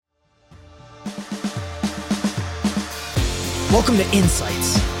Welcome to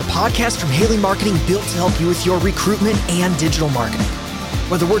Insights, the podcast from Haley Marketing built to help you with your recruitment and digital marketing.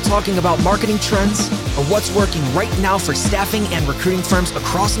 Whether we're talking about marketing trends or what's working right now for staffing and recruiting firms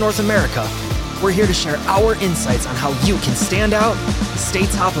across North America, we're here to share our insights on how you can stand out, stay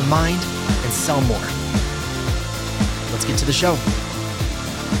top of mind, and sell more. Let's get to the show.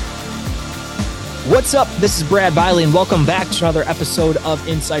 What's up? This is Brad Biley, and welcome back to another episode of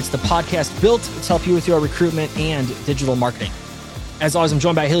Insights, the podcast built to help you with your recruitment and digital marketing. As always, I'm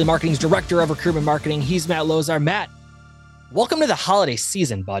joined by Haley Marketing's Director of Recruitment Marketing. He's Matt Lozar. Matt, welcome to the holiday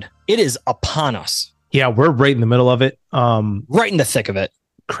season, bud. It is upon us. Yeah, we're right in the middle of it. Right in the thick of it.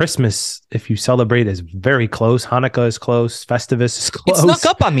 Christmas, if you celebrate, is very close. Hanukkah is close. Festivus is close. It snuck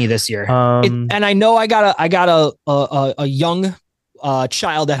up on me this year, and I know I got a young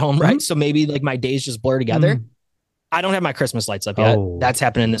child at home, right? Mm-hmm. So maybe like my days just blur together. Mm-hmm. I don't have my Christmas lights up yet. That's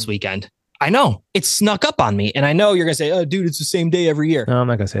happening this weekend. I know it snuck up on me, and I know you're gonna say, "Oh, dude, it's the same day every year." No, I'm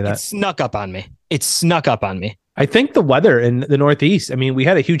not gonna say that. It snuck up on me. I think the weather in the Northeast. I mean, we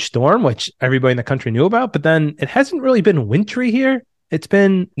had a huge storm, which everybody in the country knew about, but then it hasn't really been wintry here. It's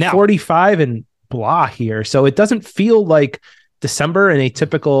been 45 and blah here, so it doesn't feel like December in a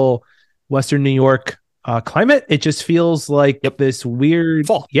typical Western New York climate. It just feels like this weird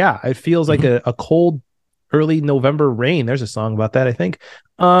fall. Yeah, it feels like a cold early November rain. There's a song about that, I think.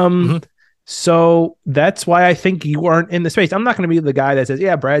 So that's why I think you aren't in the space. I'm not going to be the guy that says,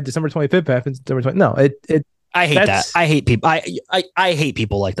 "Yeah, Brad, December 25th happens." December 20th. No, I hate that. I hate people. I hate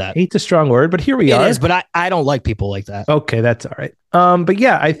people like that. Hate's a strong word, but here we are. It is, but I don't like people like that. Okay, that's all right. But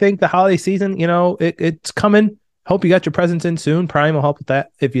yeah, I think the holiday season, it's coming. Hope you got your presents in soon. Prime will help with that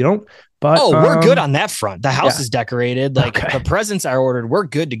if you don't. But we're good on that front. The house is decorated. Like the presents are ordered. We're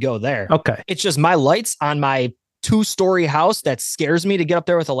good to go there. Okay. It's just my lights on my 2-story house that scares me to get up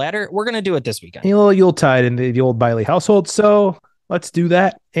there with a ladder. We're going to do it this weekend. You'll tie it into the old Biley household. So let's do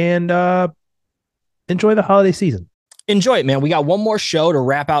that and enjoy the holiday season. Enjoy it, man. We got one more show to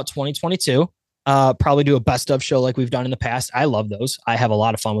wrap out 2022. Probably do a best of show like we've done in the past. I love those. I have a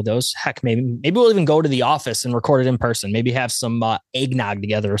lot of fun with those. Heck, maybe we'll even go to the office and record it in person. Maybe have some eggnog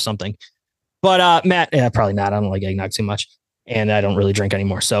together or something. But Matt, probably not. I don't like eggnog too much, and I don't really drink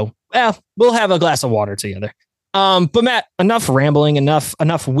anymore. So we'll have a glass of water together. But Matt, enough rambling,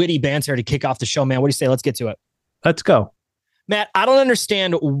 enough witty banter to kick off the show, man. What do you say? Let's get to it. Let's go. Matt, I don't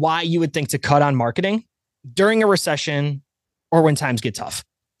understand why you would think to cut on marketing during a recession or when times get tough.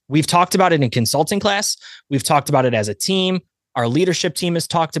 We've talked about it in consulting class. We've talked about it as a team. Our leadership team has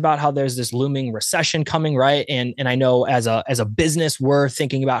talked about how there's this looming recession coming, right? And I know as a business, we're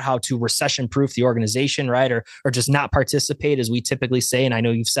thinking about how to recession-proof the organization, right? Or just not participate, as we typically say. And I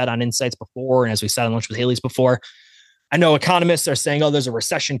know you've said on Insights before, and as we said on Lunch with Haley's before, I know economists are saying, "Oh, there's a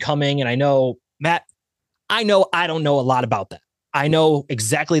recession coming." And I know, Matt, I don't know a lot about that. I know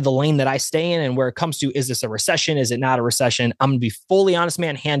exactly the lane that I stay in and where it comes to, is this a recession? Is it not a recession? I'm going to be fully honest,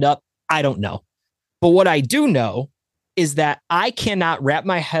 man, hand up. I don't know. But what I do know is that I cannot wrap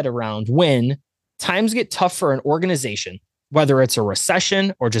my head around when times get tough for an organization, whether it's a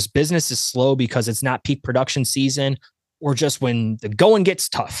recession or just business is slow because it's not peak production season, or just when the going gets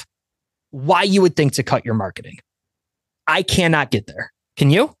tough, why you would think to cut your marketing. I cannot get there. Can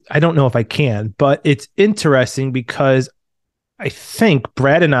you? I don't know if I can, but it's interesting because I think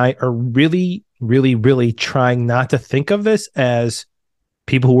Brad and I are really, really, really trying not to think of this as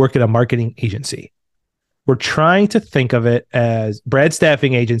people who work at a marketing agency. We're trying to think of it as Brad's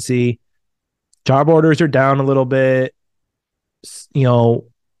staffing agency. Job orders are down a little bit.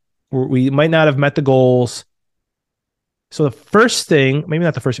 We might not have met the goals. So the first thing, maybe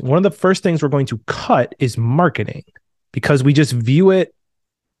not the first thing, one of the first things we're going to cut is marketing, because we just view it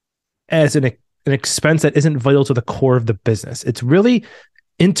as an expense that isn't vital to the core of the business. It's really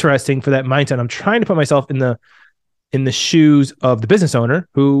interesting for that mindset. I'm trying to put myself in the shoes of the business owner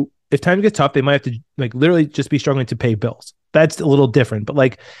who, if times get tough, they might have to literally just be struggling to pay bills. That's a little different.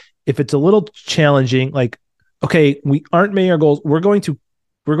 But if it's a little challenging, okay, we aren't meeting our goals. We're going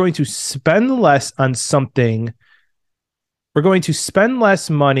to spend less on something. We're going to spend less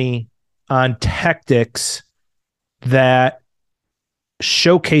money on tactics that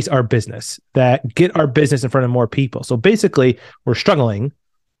showcase our business, that get our business in front of more people. So basically, we're struggling.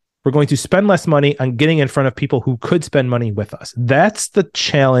 We're going to spend less money on getting in front of people who could spend money with us. That's the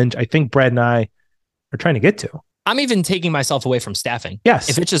challenge I think Brad and I are trying to get to. I'm even taking myself away from staffing. Yes.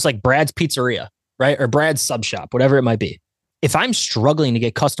 If it's just like Brad's Pizzeria, right? Or Brad's Sub Shop, whatever it might be. If I'm struggling to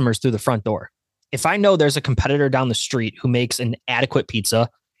get customers through the front door, if I know there's a competitor down the street who makes an adequate pizza,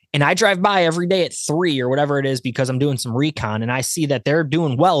 and I drive by every day at 3 or whatever it is because I'm doing some recon and I see that they're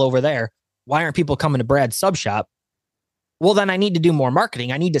doing well over there, why aren't people coming to Brad's sub shop? Well, then I need to do more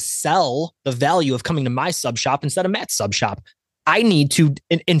marketing. I need to sell the value of coming to my sub shop instead of Matt's sub shop. I need to,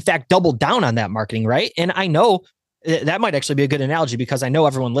 in fact, double down on that marketing, right? And I know that might actually be a good analogy because I know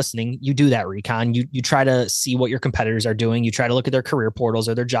everyone listening, you do that recon. You try to see what your competitors are doing. You try to look at their career portals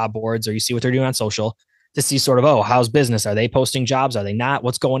or their job boards, or you see what they're doing on social to see sort of, oh, how's business? Are they posting jobs? Are they not?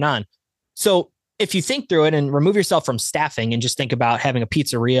 What's going on? So if you think through it and remove yourself from staffing and just think about having a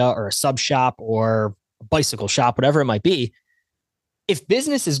pizzeria or a sub shop or a bicycle shop, whatever it might be, if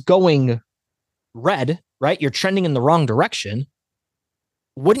business is going red, right, you're trending in the wrong direction,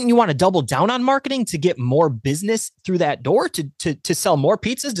 wouldn't you want to double down on marketing to get more business through that door, to sell more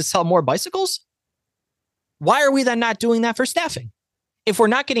pizzas, to sell more bicycles? Why are we then not doing that for staffing? If we're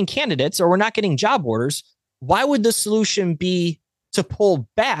not getting candidates or we're not getting job orders, why would the solution be to pull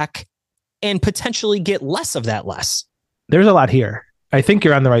back and potentially get less of that less? There's a lot here. I think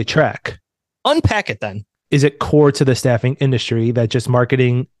you're on the right track. Unpack it then. Is it core to the staffing industry that just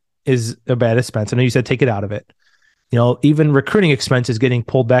marketing is a bad expense? I know you said take it out of it. You know, even recruiting expense is getting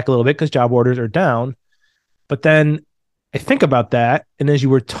pulled back a little bit because job orders are down. But then I think about that. And as you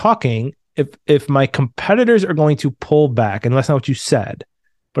were talking, if my competitors are going to pull back, and that's not what you said,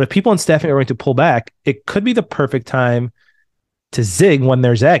 but if people in staffing are going to pull back, it could be the perfect time to zig when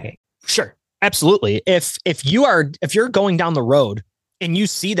they're zagging. Sure. Absolutely. If you're going down the road and you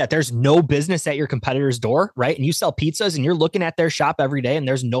see that there's no business at your competitor's door, right? And you sell pizzas and you're looking at their shop every day and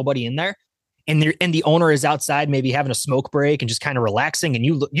there's nobody in there, and the owner is outside maybe having a smoke break and just kind of relaxing, and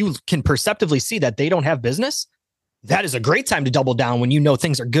you can perceptively see that they don't have business, that is a great time to double down when you know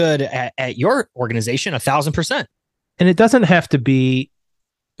things are good at your organization, 1,000%. And it doesn't have to be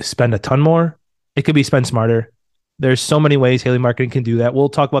spend a ton more. It could be spend smarter. There's so many ways Haley Marketing can do that. We'll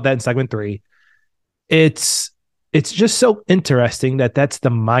talk about that in segment 3. It's just so interesting that that's the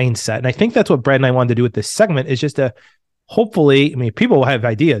mindset. And I think that's what Brad and I wanted to do with this segment, is just to hopefully, I mean, people will have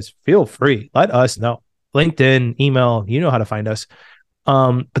ideas. Feel free. Let us know. LinkedIn, email, you know how to find us.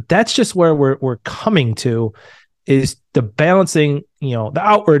 But that's just where we're coming to, is the balancing, you know, the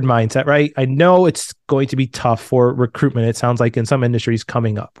outward mindset, right? I know it's going to be tough for recruitment. It sounds like in some industries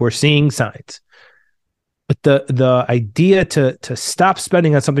coming up, we're seeing signs. But the idea to stop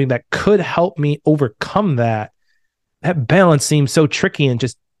spending on something that could help me overcome that balance seems so tricky, and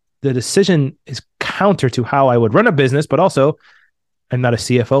just the decision is counter to how I would run a business, but also I'm not a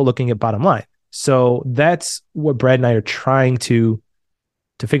CFO looking at bottom line. So that's what Brad and I are trying to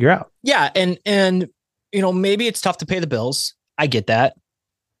figure out. Yeah. And, you know, maybe it's tough to pay the bills. I get that.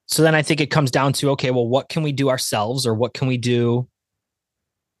 So then I think it comes down to, okay, well, what can we do ourselves, or what can we do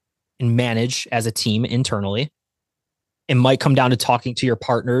and manage as a team internally? It might come down to talking to your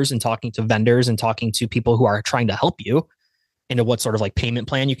partners and talking to vendors and talking to people who are trying to help you into what sort of like payment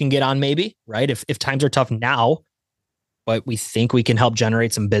plan you can get on, maybe, right? If times are tough now, but we think we can help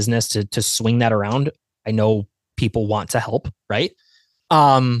generate some business to swing that around. I know people want to help, right?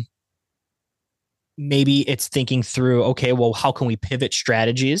 Maybe it's thinking through, okay, well, how can we pivot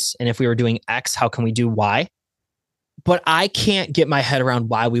strategies? And if we were doing X, how can we do Y? But I can't get my head around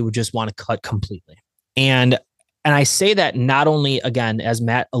why we would just want to cut completely. And I say that not only, again, as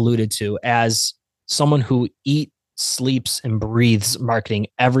Matt alluded to, as someone who eats, sleeps, and breathes marketing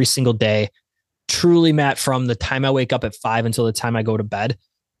every single day. Truly, Matt, from the time I wake up at 5 until the time I go to bed,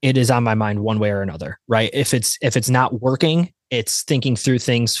 it is on my mind one way or another, right? If it's not working, it's thinking through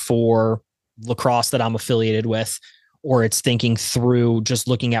things for lacrosse that I'm affiliated with, or it's thinking through just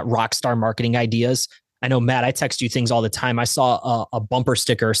looking at rock star marketing ideas. I know, Matt, I text you things all the time. I saw a bumper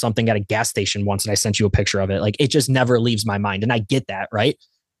sticker or something at a gas station once, and I sent you a picture of it. Like, it just never leaves my mind. And I get that, right?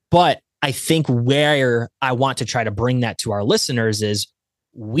 But I think where I want to try to bring that to our listeners is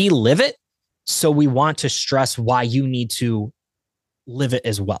we live it. So we want to stress why you need to live it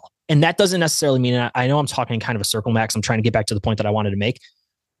as well. And that doesn't necessarily mean, I know I'm talking kind of a circle, Max. I'm trying to get back to the point that I wanted to make.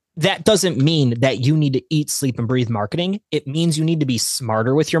 That doesn't mean that you need to eat, sleep, and breathe marketing. It means you need to be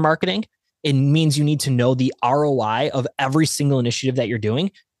smarter with your marketing. It means you need to know the ROI of every single initiative that you're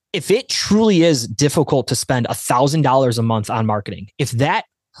doing. If it truly is difficult to spend $1,000 a month on marketing, if that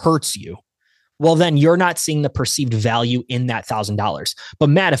hurts you, well, then you're not seeing the perceived value in that $1,000. But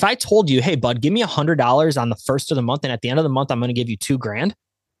Matt, if I told you, hey, bud, give me $100 on the first of the month, and at the end of the month, I'm going to give you $2,000,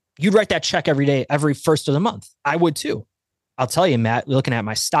 you'd write that check every day, every first of the month. I would too. I'll tell you, Matt, looking at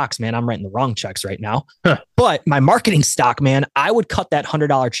my stocks, man, I'm writing the wrong checks right now. But my marketing stock, man, I would cut that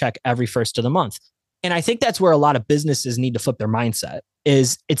 $100 check every first of the month. And I think that's where a lot of businesses need to flip their mindset.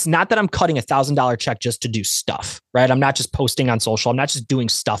 Is it's not that I'm cutting $1,000 check just to do stuff, right? I'm not just posting on social. I'm not just doing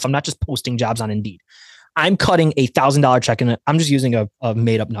stuff. I'm not just posting jobs on Indeed. I'm cutting $1,000 check, and I'm just using a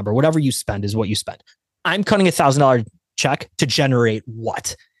made up number. Whatever you spend is what you spend. I'm cutting $1,000 check to generate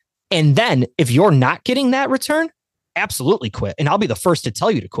what? And then if you're not getting that return, absolutely quit. And I'll be the first to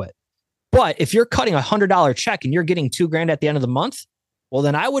tell you to quit. But if you're cutting $100 check and you're getting $2,000 at the end of the month, well,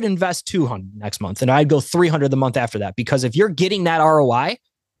 then I would invest $200 next month, and I'd go $300 the month after that. Because if you're getting that ROI,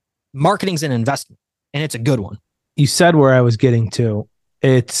 marketing's an investment, and it's a good one. You said where I was getting to.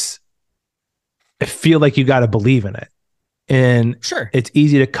 I feel like you got to believe in it. And sure, it's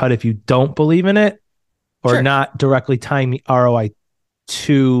easy to cut if you don't believe in it or sure. not directly tying the ROI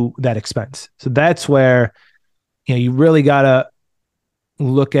to that expense. So that's where, you really got to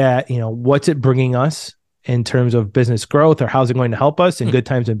look at, what's it bringing us in terms of business growth, or how's it going to help us in good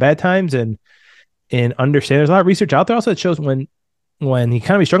times and bad times, and understand there's a lot of research out there also that shows when the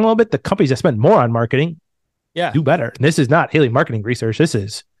economy is struggling a little bit, the companies that spend more on marketing do better. And this is not Haley marketing research. This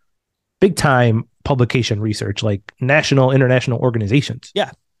is big time publication research, like national, international organizations. Yeah.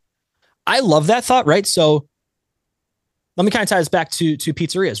 I love that thought, right? So let me kind of tie this back to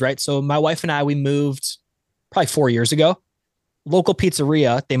pizzerias, right? So my wife and I, we moved probably 4 years ago. Local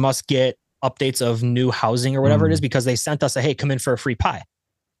pizzeria, they must get updates of new housing or whatever it is, because they sent us hey, come in for a free pie.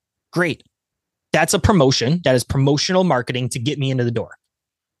 Great. That's a promotion. That is promotional marketing to get me into the door.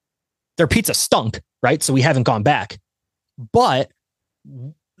 Their pizza stunk, right? So we haven't gone back. But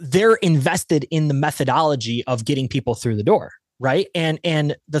they're invested in the methodology of getting people through the door, right?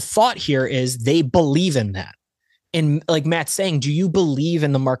 And the thought here is they believe in that. And like Matt's saying, do you believe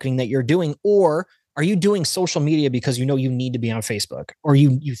in the marketing that you're doing, or are you doing social media because you need to be on Facebook, or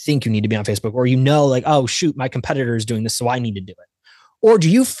you think you need to be on Facebook, or like, oh shoot, my competitor is doing this, so I need to do it? Or do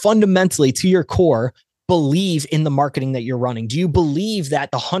you fundamentally, to your core, believe in the marketing that you're running? Do you believe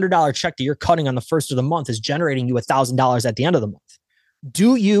that the $100 check that you're cutting on the first of the month is generating you $1,000 at the end of the month?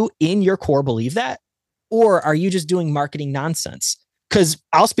 Do you in your core believe that? Or are you just doing marketing nonsense? Because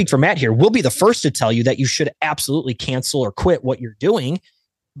I'll speak for Matt here. We'll be the first to tell you that you should absolutely cancel or quit what you're doing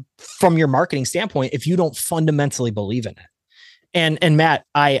from your marketing standpoint if you don't fundamentally believe in it. And Matt,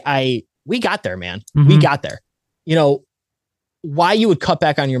 we got there, man. Mm-hmm. We got there. Why you would cut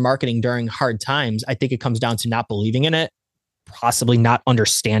back on your marketing during hard times, I think it comes down to not believing in it, possibly not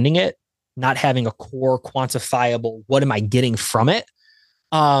understanding it, not having a core quantifiable, what am I getting from it?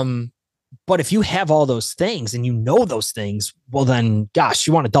 But if you have all those things and those things, well then, gosh,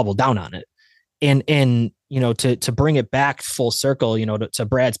 you want to double down on it. And to bring it back full circle, to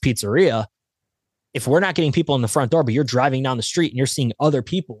Brad's Pizzeria, if we're not getting people in the front door, but you're driving down the street and you're seeing other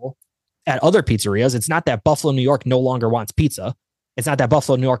people at other pizzerias, it's not that Buffalo, New York no longer wants pizza. It's not that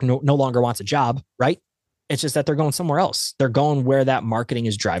Buffalo, New York no longer wants a job, right? It's just that they're going somewhere else. They're going where that marketing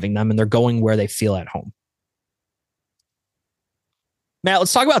is driving them, and they're going where they feel at home. Matt,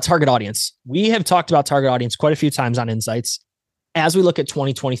 let's talk about target audience. We have talked about target audience quite a few times on Insights. As we look at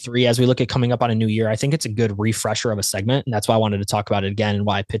 2023, as we look at coming up on a new year, I think it's a good refresher of a segment. And that's why I wanted to talk about it again and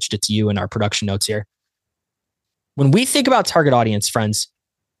why I pitched it to you in our production notes here. When we think about target audience, friends,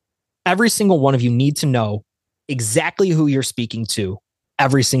 every single one of you need to know exactly who you're speaking to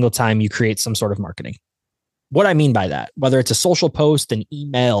every single time you create some sort of marketing. What I mean by that, whether it's a social post, an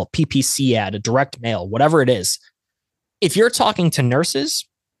email, PPC ad, a direct mail, whatever it is, if you're talking to nurses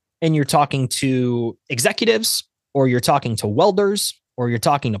and you're talking to executives, or you're talking to welders, or you're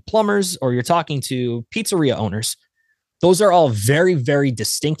talking to plumbers, or you're talking to pizzeria owners, those are all very, very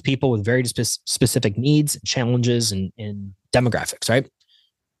distinct people with very specific needs, challenges, and demographics, right?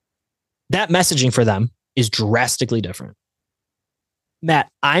 That messaging for them is drastically different. Matt,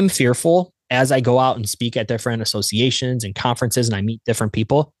 I'm fearful as I go out and speak at different associations and conferences and I meet different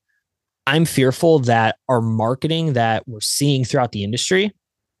people. I'm fearful that our marketing that we're seeing throughout the industry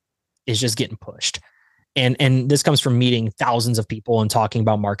is just getting pushed. And this comes from meeting thousands of people and talking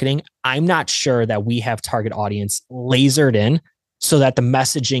about marketing. I'm not sure that we have target audience lasered in so that the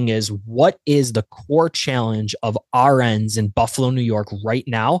messaging is, what is the core challenge of RNs in Buffalo, New York right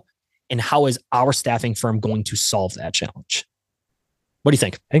now? And how is our staffing firm going to solve that challenge? What do you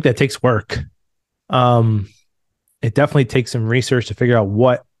think? I think that takes work. It definitely takes some research to figure out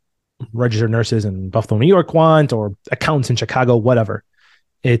what registered nurses in Buffalo, New York want, or accountants in Chicago, whatever.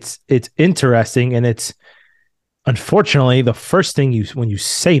 It's interesting. And it's unfortunately the first thing when you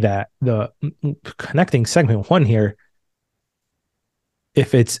say that, the connecting segment one here,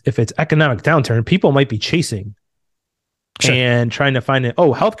 if it's economic downturn, people might be chasing and trying to find it.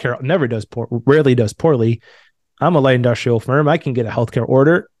 Oh, healthcare rarely does poorly. I'm a light industrial firm. I can get a healthcare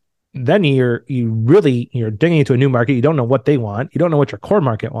order. Then you're digging into a new market. You don't know what they want. You don't know what your core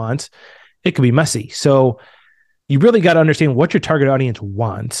market wants. It could be messy. So you really got to understand what your target audience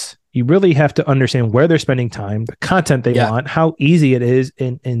wants you really have to understand where they're spending time, the content they want, how easy it is,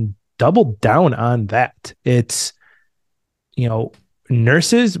 and double down on that. It's,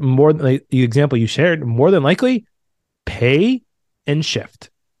 nurses, more than like the example you shared, more than likely pay and shift.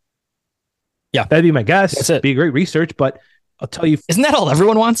 Yeah. That'd be my guess. That's it. Be great research, but I'll tell you. Isn't that all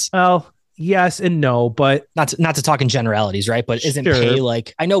everyone wants? Well, yes and no, but not to talk in generalities, right? But isn't pay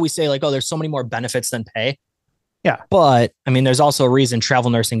like, I know we say like, oh, there's so many more benefits than pay. Yeah. But I mean, there's also a reason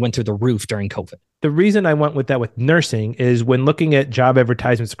travel nursing went through the roof during COVID. The reason I went with that with nursing is when looking at job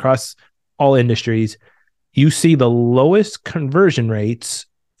advertisements across all industries, you see the lowest conversion rates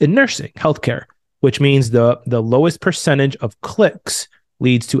in nursing, healthcare, which means the lowest percentage of clicks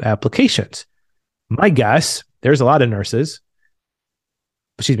leads to applications. My guess, there's a lot of nurses.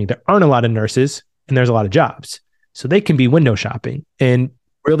 There aren't a lot of nurses and there's a lot of jobs. So they can be window shopping and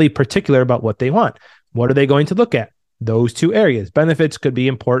really particular about what they want. What are they going to look at? Those two areas. Benefits could be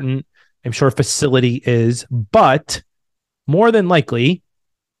important. I'm sure facility is, but more than likely,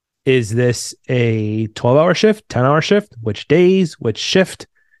 is this a 12-hour shift, 10-hour shift? Which days, which shift?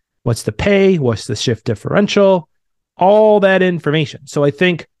 What's the pay? What's the shift differential? All that information. So I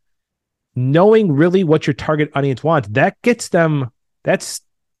think knowing really what your target audience wants, that gets them, that's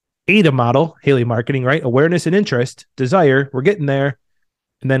AIDA model, Haley marketing, right? Awareness and interest, desire, we're getting there.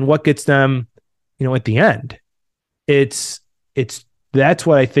 And then what gets them, at the end? That's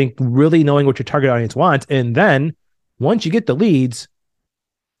what I think, really knowing what your target audience wants. And then once you get the leads,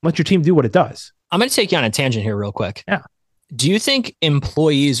 let your team do what it does. I'm going to take you on a tangent here real quick. Yeah. Do you think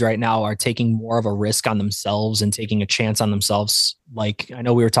employees right now are taking more of a risk on themselves and taking a chance on themselves? Like, I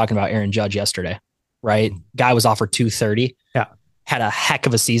know we were talking about Aaron Judge yesterday, right? Guy was offered $230. Yeah. Had a heck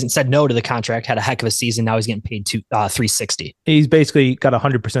of a season, said no to the contract, had a heck of a season. Now he's getting paid $360. He's basically got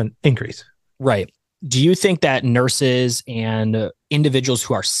 100% increase. Right. Do you think that nurses and individuals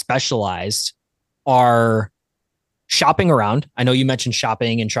who are specialized are shopping around? I know you mentioned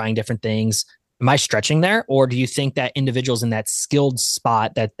shopping and trying different things. Am I stretching there? Or do you think that individuals in that skilled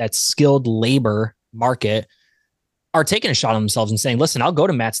spot, that skilled labor market are taking a shot on themselves and saying, listen, I'll go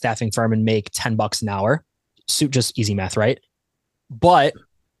to Matt's staffing firm and make $10 an hour. Just easy math, right? But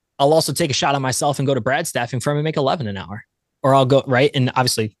I'll also take a shot on myself and go to Brad's staffing firm and make 11 an hour. Or I'll go, right? And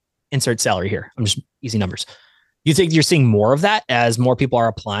obviously insert salary here. I'm just easy numbers. You think you're seeing more of that as more people are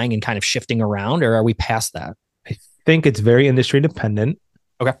applying and kind of shifting around, or are we past that? I think it's very industry dependent.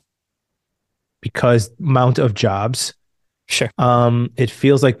 Okay. Because amount of jobs. Sure. It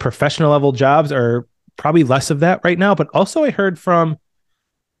feels like professional level jobs are probably less of that right now. But also I heard we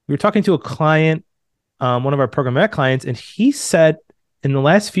were talking to a client, one of our programmatic clients, and he said in the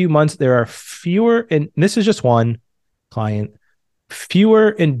last few months, there are fewer, and this is just one client,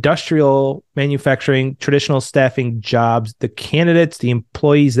 fewer industrial manufacturing, traditional staffing jobs. The candidates, the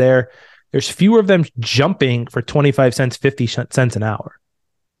employees there's fewer of them jumping for 25 cents, 50 cents an hour.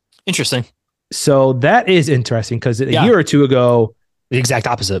 Interesting. So that is interesting because a year or two ago, the exact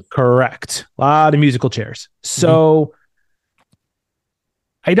opposite. Correct. A lot of musical chairs. So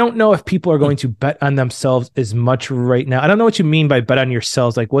I don't know if people are going to bet on themselves as much right now. I don't know what you mean by bet on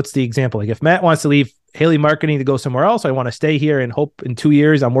yourselves. Like, what's the example? Like, if Matt wants to leave Haley Marketing to go somewhere else, I want to stay here and hope in 2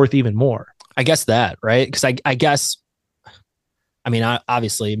 years I'm worth even more. I guess that, right? Because I guess, I mean,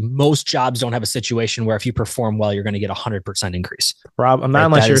 obviously, most jobs don't have a situation where if you perform well, you're going to get 100% increase. I'm not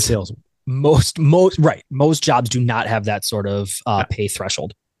unless you're a salesman. Most jobs do not have that sort of pay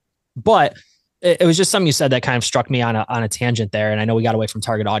threshold. But it was just something you said that kind of struck me on a tangent there. And I know we got away from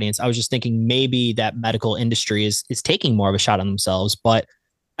target audience. I was just thinking maybe that medical industry is taking more of a shot on themselves. But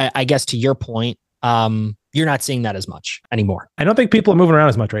I guess to your point, you're not seeing that as much anymore. I don't think people are moving around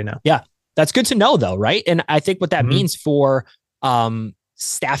as much right now. Yeah, that's good to know though, right? And I think what that means for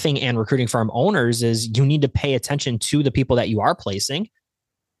staffing and recruiting firm owners is you need to pay attention to the people that you are placing,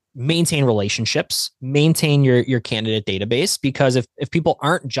 maintain relationships, maintain your candidate database, because if people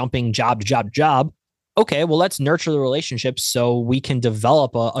aren't jumping job to job, okay, well, let's nurture the relationships so we can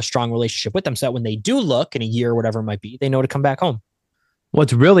develop a strong relationship with them so that when they do look in a year or whatever it might be, they know to come back home.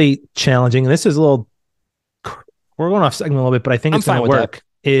 What's really challenging, and this is we're going off segment a little bit, but I think it's going to work,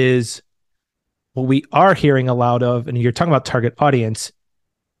 is what we are hearing a lot of, and you're talking about target audience.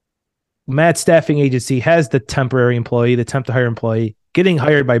 Matt's staffing agency has the temporary employee, the temp to hire employee, getting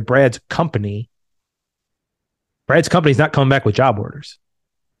hired by Brad's company. Brad's company is not coming back with job orders.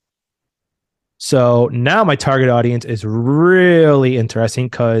 So now my target audience is really interesting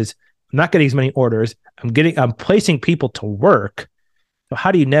because I'm not getting as many orders. I'm placing people to work. So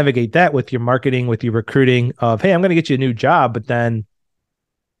how do you navigate that with your marketing, with your recruiting of, hey, I'm going to get you a new job, but then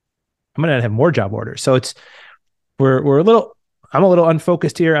I'm going to have more job orders. So we're a little, I'm a little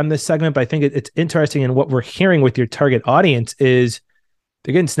unfocused here on this segment, but I think it's interesting. And what we're hearing with your target audience is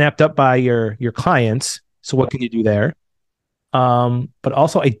they're getting snapped up by your clients. So what can you do there? But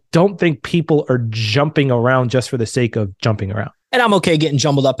also, I don't think people are jumping around just for the sake of jumping around. And I'm okay getting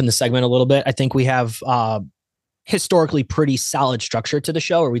jumbled up in the segment a little bit. I think we have historically pretty solid structure to the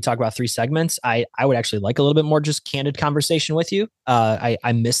show where we talk about 3 segments. I would actually like a little bit more just candid conversation with you.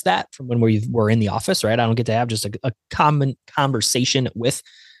 I miss that from when we were in the office, right? I don't get to have just a common conversation with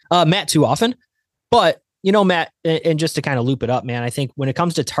Matt too often. But, Matt, and just to kind of loop it up, man, I think when it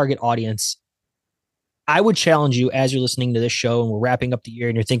comes to target audience, I would challenge you as you're listening to this show and we're wrapping up the year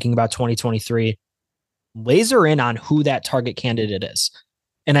and you're thinking about 2023, laser in on who that target candidate is.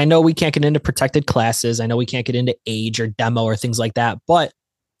 And I know we can't get into protected classes. I know we can't get into age or demo or things like that. But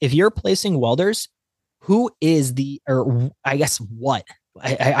if you're placing welders, who is what?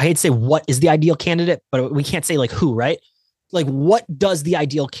 I hate to say what is the ideal candidate, but we can't say like who, right? Like what does the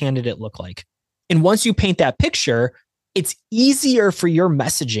ideal candidate look like? And once you paint that picture, it's easier for your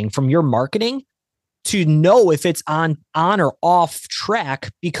messaging from your marketing to know if it's on or off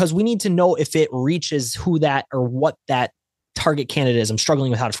track, because we need to know if it reaches who that or what that target candidate is. I'm struggling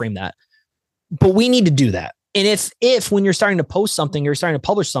with how to frame that, but we need to do that. And if when you're starting to post something, you're starting to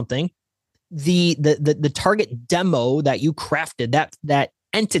publish something, the target demo that you crafted, that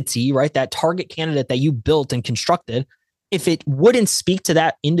entity, right, that target candidate that you built and constructed, if it wouldn't speak to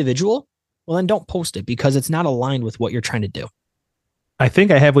that individual, well, then don't post it because it's not aligned with what you're trying to do. I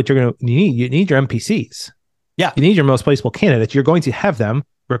think I have what you need. You need your MPCs. Yeah. You need your most placeable candidates. You're going to have them,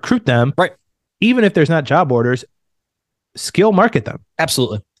 recruit them. Right. Even if there's not job orders, skill market them.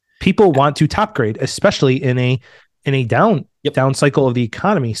 Absolutely. People want to top grade, especially in a down cycle of the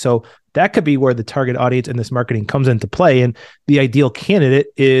economy. So that could be where the target audience in this marketing comes into play. And the ideal candidate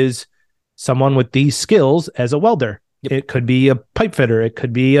is someone with these skills as a welder. Yep. It could be a pipe fitter. It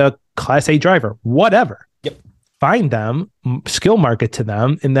could be a Class A driver, whatever. Yep. Find them, skill market to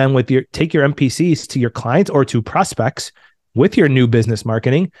them, and then take your MPCs to your clients or to prospects with your new business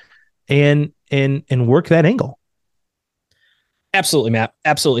marketing and work that angle. Absolutely, Matt.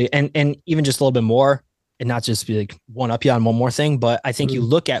 Absolutely. And even just a little bit more, and not just be like one up you on one more thing, but I think you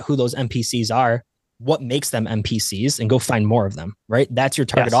look at who those MPCs are, what makes them MPCs, and go find more of them, right? That's your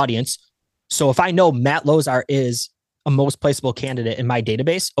target audience. So if I know Matt Lozar is a most placeable candidate in my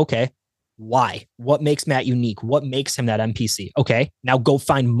database, okay, why? What makes Matt unique? What makes him that MPC? Okay, now go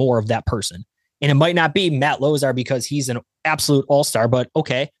find more of that person. And it might not be Matt Lozar because he's an absolute all-star, but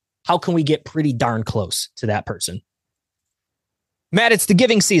okay, how can we get pretty darn close to that person? Matt, it's the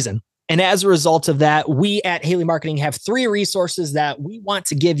giving season. And as a result of that, we at Haley Marketing have 3 resources that we want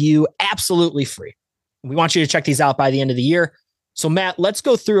to give you absolutely free. We want you to check these out by the end of the year. So Matt, let's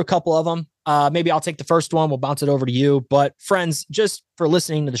go through a couple of them. Maybe I'll take the first one. We'll bounce it over to you. But friends, just for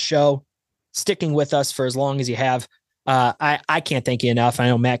listening to the show, sticking with us for as long as you have, I can't thank you enough. I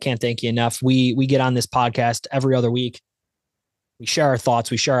know Matt can't thank you enough. We get on this podcast every other week. We share our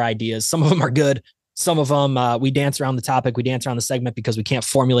thoughts. We share our ideas. Some of them are good. Some of them, we dance around the topic. We dance around the segment because we can't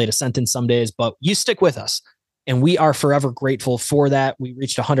formulate a sentence some days, but you stick with us. And we are forever grateful for that. We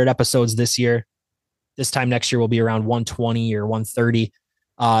reached 100 episodes this year. This time next year, we'll be around 120 or 130.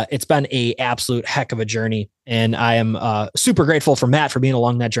 It's been a absolute heck of a journey. And I am super grateful for Matt for being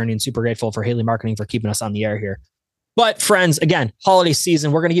along that journey and super grateful for Haley Marketing for keeping us on the air here. But friends, again, holiday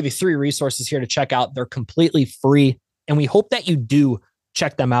season, we're going to give you 3 resources here to check out. They're completely free. And we hope that you do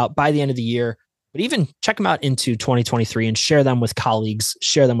check them out by the end of the year, but even check them out into 2023 and share them with colleagues,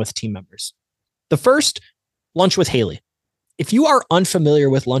 share them with team members. The first, Lunch with Haley. If you are unfamiliar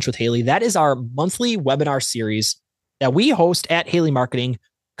with Lunch with Haley, that is our monthly webinar series that we host at Haley Marketing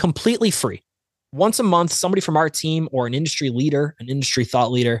completely free. Once a month, somebody from our team or an industry leader, an industry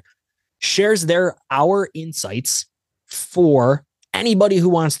thought leader, shares our insights for anybody who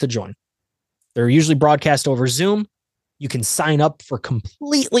wants to join. They're usually broadcast over Zoom. You can sign up for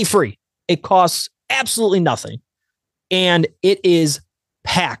completely free. It costs absolutely nothing. And it is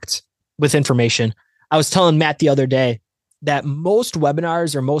packed with information. I was telling Matt the other day that most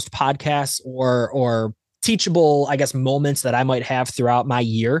webinars or most podcasts or teachable, I guess, moments that I might have throughout my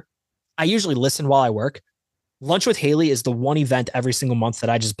year, I usually listen while I work. Lunch with Haley is the one event every single month that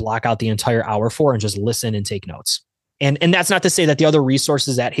I just block out the entire hour for and just listen and take notes. And that's not to say that the other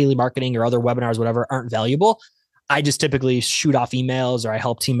resources at Haley Marketing or other webinars, whatever, aren't valuable. I just typically shoot off emails or I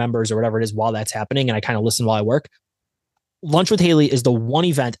help team members or whatever it is while that's happening. And I kind of listen while I work. Lunch with Haley is the one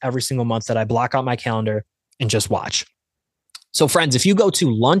event every single month that I block out my calendar and just watch. So friends, if you go to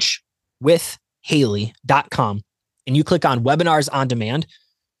lunchwithhaley.com and you click on webinars on demand,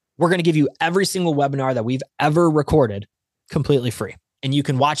 we're going to give you every single webinar that we've ever recorded completely free. And you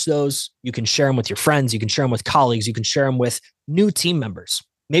can watch those. You can share them with your friends. You can share them with colleagues. You can share them with new team members.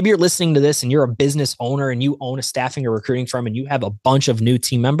 Maybe you're listening to this and you're a business owner and you own a staffing or recruiting firm and you have a bunch of new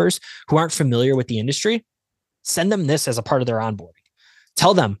team members who aren't familiar with the industry. Send them this as a part of their onboarding.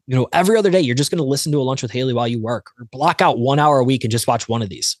 Tell them, every other day, you're just going to listen to a Lunch with Haley while you work, or block out 1 hour a week and just watch one of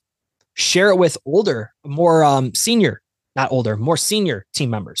these. Share it with more senior team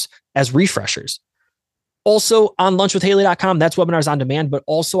members as refreshers. Also on lunchwithhaley.com, that's webinars on demand, but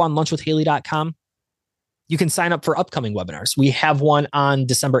also on lunchwithhaley.com, you can sign up for upcoming webinars. We have one on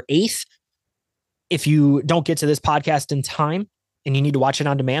December 8th. If you don't get to this podcast in time and you need to watch it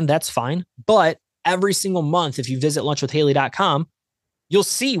on demand, that's fine. But every single month, if you visit lunchwithhaley.com, you'll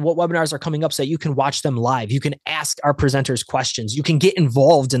see what webinars are coming up so that you can watch them live. You can ask our presenters questions. You can get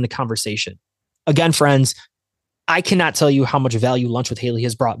involved in the conversation. Again, friends, I cannot tell you how much value Lunch with Haley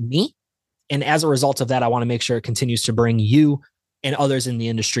has brought me. And as a result of that, I want to make sure it continues to bring you and others in the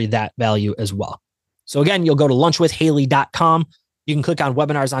industry that value as well. So again, you'll go to lunchwithhaley.com. You can click on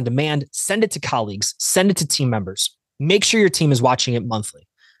webinars on demand, send it to colleagues, send it to team members. Make sure your team is watching it monthly.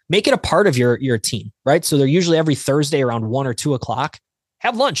 Make it a part of your team, right? So they're usually every Thursday around 1 or 2 o'clock.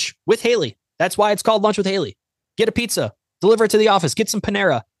 Have lunch with Haley. That's why it's called Lunch with Haley. Get a pizza, deliver it to the office, get some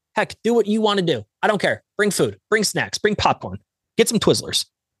Panera. Heck, do what you want to do. I don't care. Bring food, bring snacks, bring popcorn, get some Twizzlers.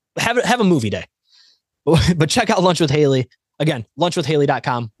 Have a movie day. But check out Lunch with Haley. Again,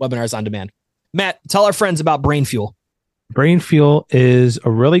 lunchwithhaley.com, webinars on demand. Matt, tell our friends about Brain Fuel. Brain Fuel is a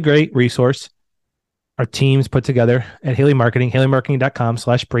really great resource our teams put together at Haley Marketing,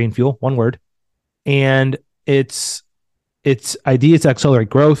 haleymarketing.com/brainfuel, one word. And its idea is to accelerate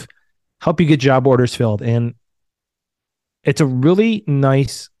growth, help you get job orders filled. And it's a really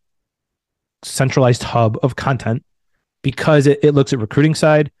nice centralized hub of content because it looks at recruiting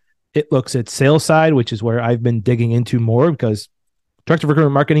side. It looks at sales side, which is where I've been digging into more because director of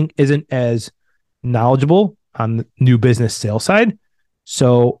recruitment marketing isn't as knowledgeable on the new business sales side.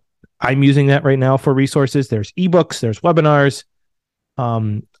 So I'm using that right now for resources. There's ebooks, there's webinars,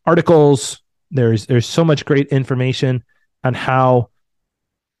 articles. There's so much great information on how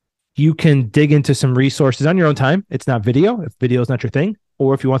you can dig into some resources on your own time. It's not video, if video is not your thing,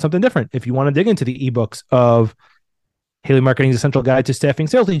 or if you want something different. If you want to dig into the ebooks of Haley Marketing's Essential Guide to Staffing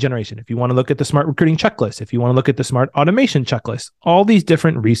Sales Lead Generation, if you want to look at the Smart Recruiting Checklist, if you want to look at the Smart Automation Checklist, all these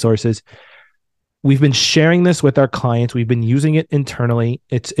different resources. We've been sharing this with our clients. We've been using it internally.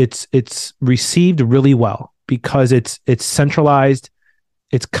 It's received really well because it's centralized.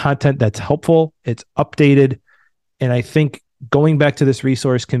 It's content that's helpful. It's updated. And I think going back to this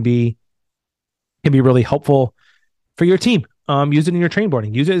resource can be really helpful for your team. Use it in your train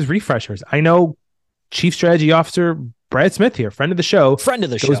boarding. Use it as refreshers. I know Chief Strategy Officer Brad Smith here, friend of the show,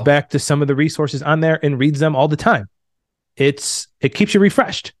 goes back to some of the resources on there and reads them all the time. It keeps you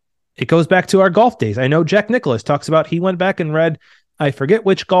refreshed. It goes back to our golf days. I know Jack Nicklaus talks about he went back and read, I forget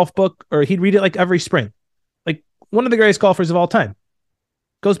which golf book, or he'd read it like every spring. Like one of the greatest golfers of all time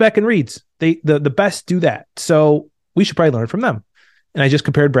goes back and reads. The best do that. So we should probably learn from them. And I just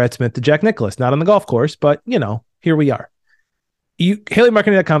compared Brad Smith to Jack Nicklaus, not on the golf course, but here we are.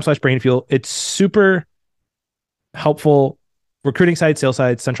 HaleyMarketing.com/brainfuel. It's super helpful. Recruiting side, sales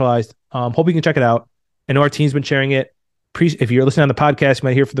side, centralized. Hope you can check it out. I know our team's been sharing it. If you're listening on the podcast, you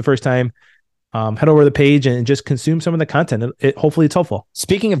might hear for the first time, head over to the page and just consume some of the content. Hopefully it's helpful.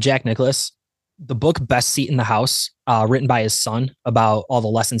 Speaking of Jack Nicklaus, the book Best Seat in the House, written by his son about all the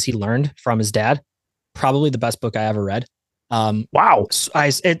lessons he learned from his dad, probably the best book I ever read. Wow.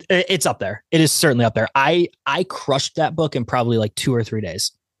 It's up there. It is certainly up there. I crushed that book in probably like 2 or 3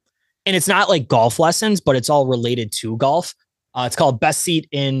 days. And it's not like golf lessons, but it's all related to golf. It's called Best Seat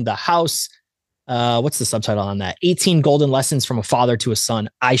in the House. What's the subtitle on that? 18 Golden Lessons from a Father to a Son.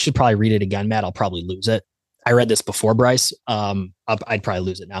 I should probably read it again, Matt. I'll probably lose it. I read this before, Bryce. I'd probably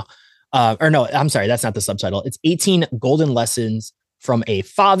lose it now. Or no, I'm sorry. That's not the subtitle. It's 18 Golden Lessons from a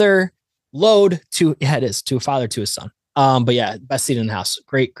Father to a father to a son. But yeah, Best Seat in the House.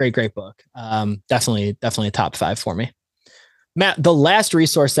 Great book. Definitely a top 5 for me. Matt, the last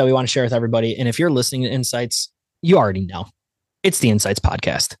resource that we want to share with everybody, and if you're listening to Insights, you already know. It's the Insights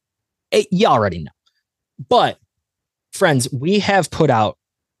podcast. You already know. But friends, we have put out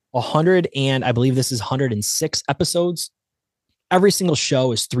 100 and I believe this is 106 episodes. Every single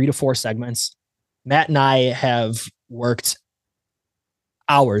show is 3 to 4 segments. Matt and I have worked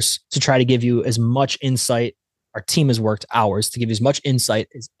hours to try to give you as much insight. Our team has worked hours to give you as much insight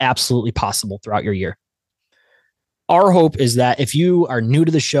as absolutely possible throughout your year. Our hope is that if you are new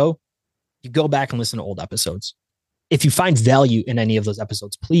to the show, you go back and listen to old episodes. If you find value in any of those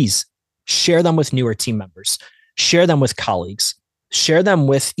episodes, please share them with newer team members. Share them with colleagues. Share them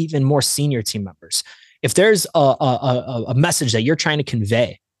with even more senior team members. If there's a message that you're trying to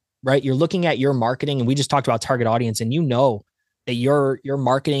convey, right? You're looking at your marketing, and we just talked about target audience, and you know that your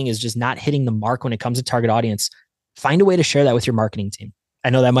marketing is just not hitting the mark when it comes to target audience. Find a way to share that with your marketing team. I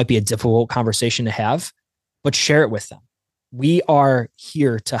know that might be a difficult conversation to have, but share it with them. We are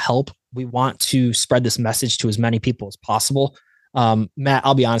here to help. We want to spread this message to as many people as possible. Matt,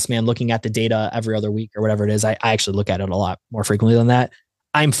 I'll be honest, man, looking at the data every other week or whatever it is, I actually look at it a lot more frequently than that.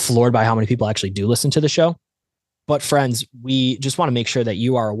 I'm floored by how many people actually do listen to the show. But friends, we just want to make sure that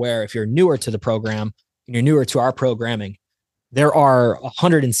you are aware, if you're newer to the program and you're newer to our programming, there are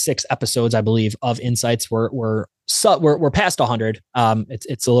 106 episodes, I believe, of Insights. We're past 100.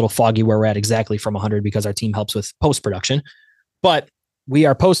 It's a little foggy where we're at exactly from 100 because our team helps with post-production. But we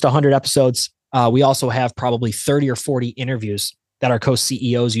are post 100 episodes. We also have probably 30 or 40 interviews that our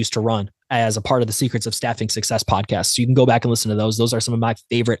co-CEOs used to run as a part of the Secrets of Staffing Success podcast. So you can go back and listen to those. Those are some of my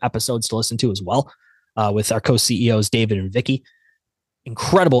favorite episodes to listen to as well, with our co-CEOs, David and Vicky.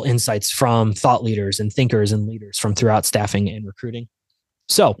 Incredible insights from thought leaders and thinkers and leaders from throughout staffing and recruiting.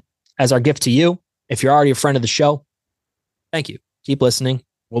 So as our gift to you, if you're already a friend of the show, thank you. Keep listening.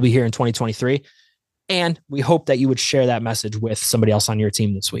 We'll be here in 2023. And we hope that you would share that message with somebody else on your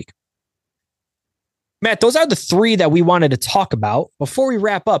team this week. Matt, those are the three that we wanted to talk about. Before we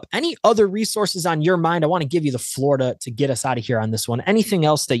wrap up, any other resources on your mind? I want to give you the floor to get us out of here on this one. Anything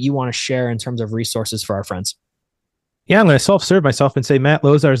else that you want to share in terms of resources for our friends? Yeah, I'm going to self-serve myself and say Matt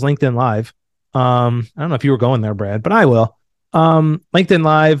Lozar's LinkedIn Live. I don't know if you were going there, Brad, but I will. LinkedIn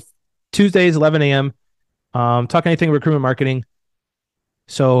Live, Tuesdays, 11 a.m. Talk anything recruitment marketing.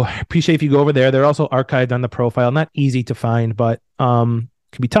 So appreciate if you go over there. They're also archived on the profile. Not easy to find, but can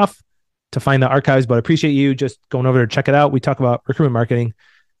be tough to find the archives, but I appreciate you just going over to check it out. We talk about recruitment marketing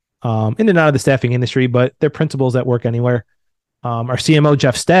in and out of the staffing industry, but they're principles that work anywhere. Our CMO,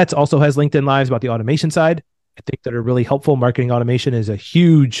 Jeff Stats, also has LinkedIn Lives about the automation side. I think that are really helpful. Marketing automation is a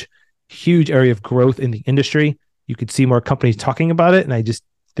huge, huge area of growth in the industry. You could see more companies talking about it. And I just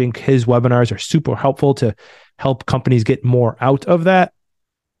think his webinars are super helpful to help companies get more out of that.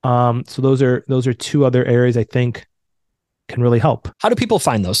 So those are two other areas I think can really help. How do people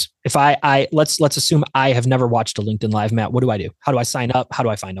find those? If let's assume I have never watched a LinkedIn Live, Matt, what do I do? How do I sign up? How do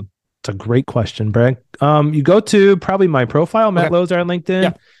I find them? It's a great question, Brad. You go to probably my profile, Matt Lozar on LinkedIn.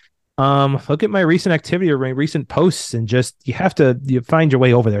 Yeah. Look at my recent activity or my recent posts and just, you find your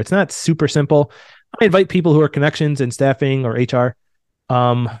way over there. It's not super simple. I invite people who are connections in staffing or HR.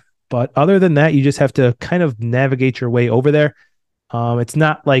 But other than that, you just have to kind of navigate your way over there. It's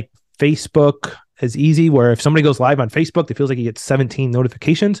not like Facebook as easy where if somebody goes live on Facebook, it feels like you get 17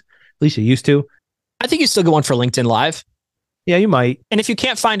 notifications. At least you used to. I think you still get one for LinkedIn Live. Yeah, you might. And if you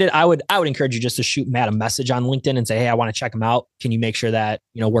can't find it, I would encourage you just to shoot Matt a message on LinkedIn and say, hey, I want to check him out. Can you make sure that,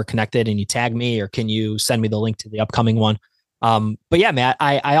 we're connected and you tag me, or can you send me the link to the upcoming one? But yeah, Matt,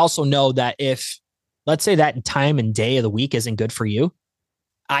 I also know that if, let's say that time and day of the week isn't good for you,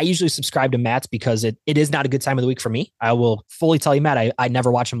 I usually subscribe to Matt's because it is not a good time of the week for me. I will fully tell you, Matt, I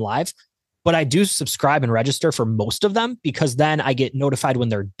never watch him live, but I do subscribe and register for most of them because then I get notified when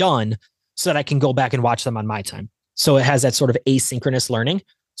they're done so that I can go back and watch them on my time. So it has that sort of asynchronous learning.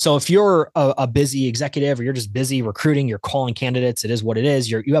 So if you're a busy executive or you're just busy recruiting, you're calling candidates, it is what it is.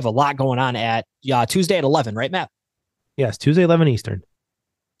 You have a lot going on at Tuesday at 11, right, Matt? Yes, Tuesday, 11 Eastern.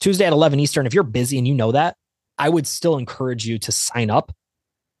 Tuesday at 11 Eastern. If you're busy and you know that, I would still encourage you to sign up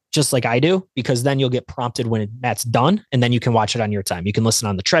just like I do, because then you'll get prompted when Matt's done and then you can watch it on your time. You can listen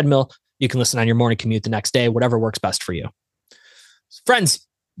on the treadmill. You can listen on your morning commute the next day, whatever works best for you. Friends,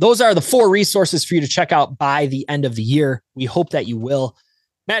 those are the 4 resources for you to check out by the end of the year. We hope that you will.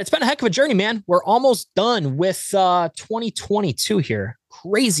 Matt, it's been a heck of a journey, man. We're almost done with 2022 here.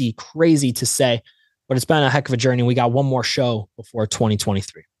 Crazy to say, but it's been a heck of a journey. We got one more show before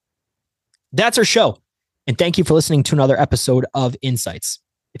 2023. That's our show. And thank you for listening to another episode of Insights.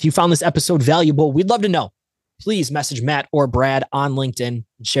 If you found this episode valuable, we'd love to know. Please message Matt or Brad on LinkedIn and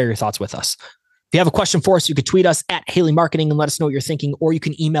share your thoughts with us. If you have a question for us, you could tweet us at Haley Marketing and let us know what you're thinking, or you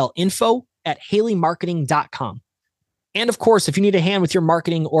can email info@haleymarketing.com. And of course, if you need a hand with your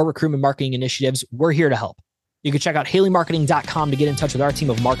marketing or recruitment marketing initiatives, we're here to help. You can check out haleymarketing.com to get in touch with our team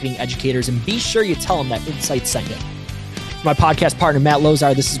of marketing educators, and be sure you tell them that Insights sent you. For my podcast partner, Matt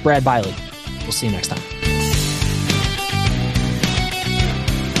Lozar, this is Brad Biley. We'll see you next time.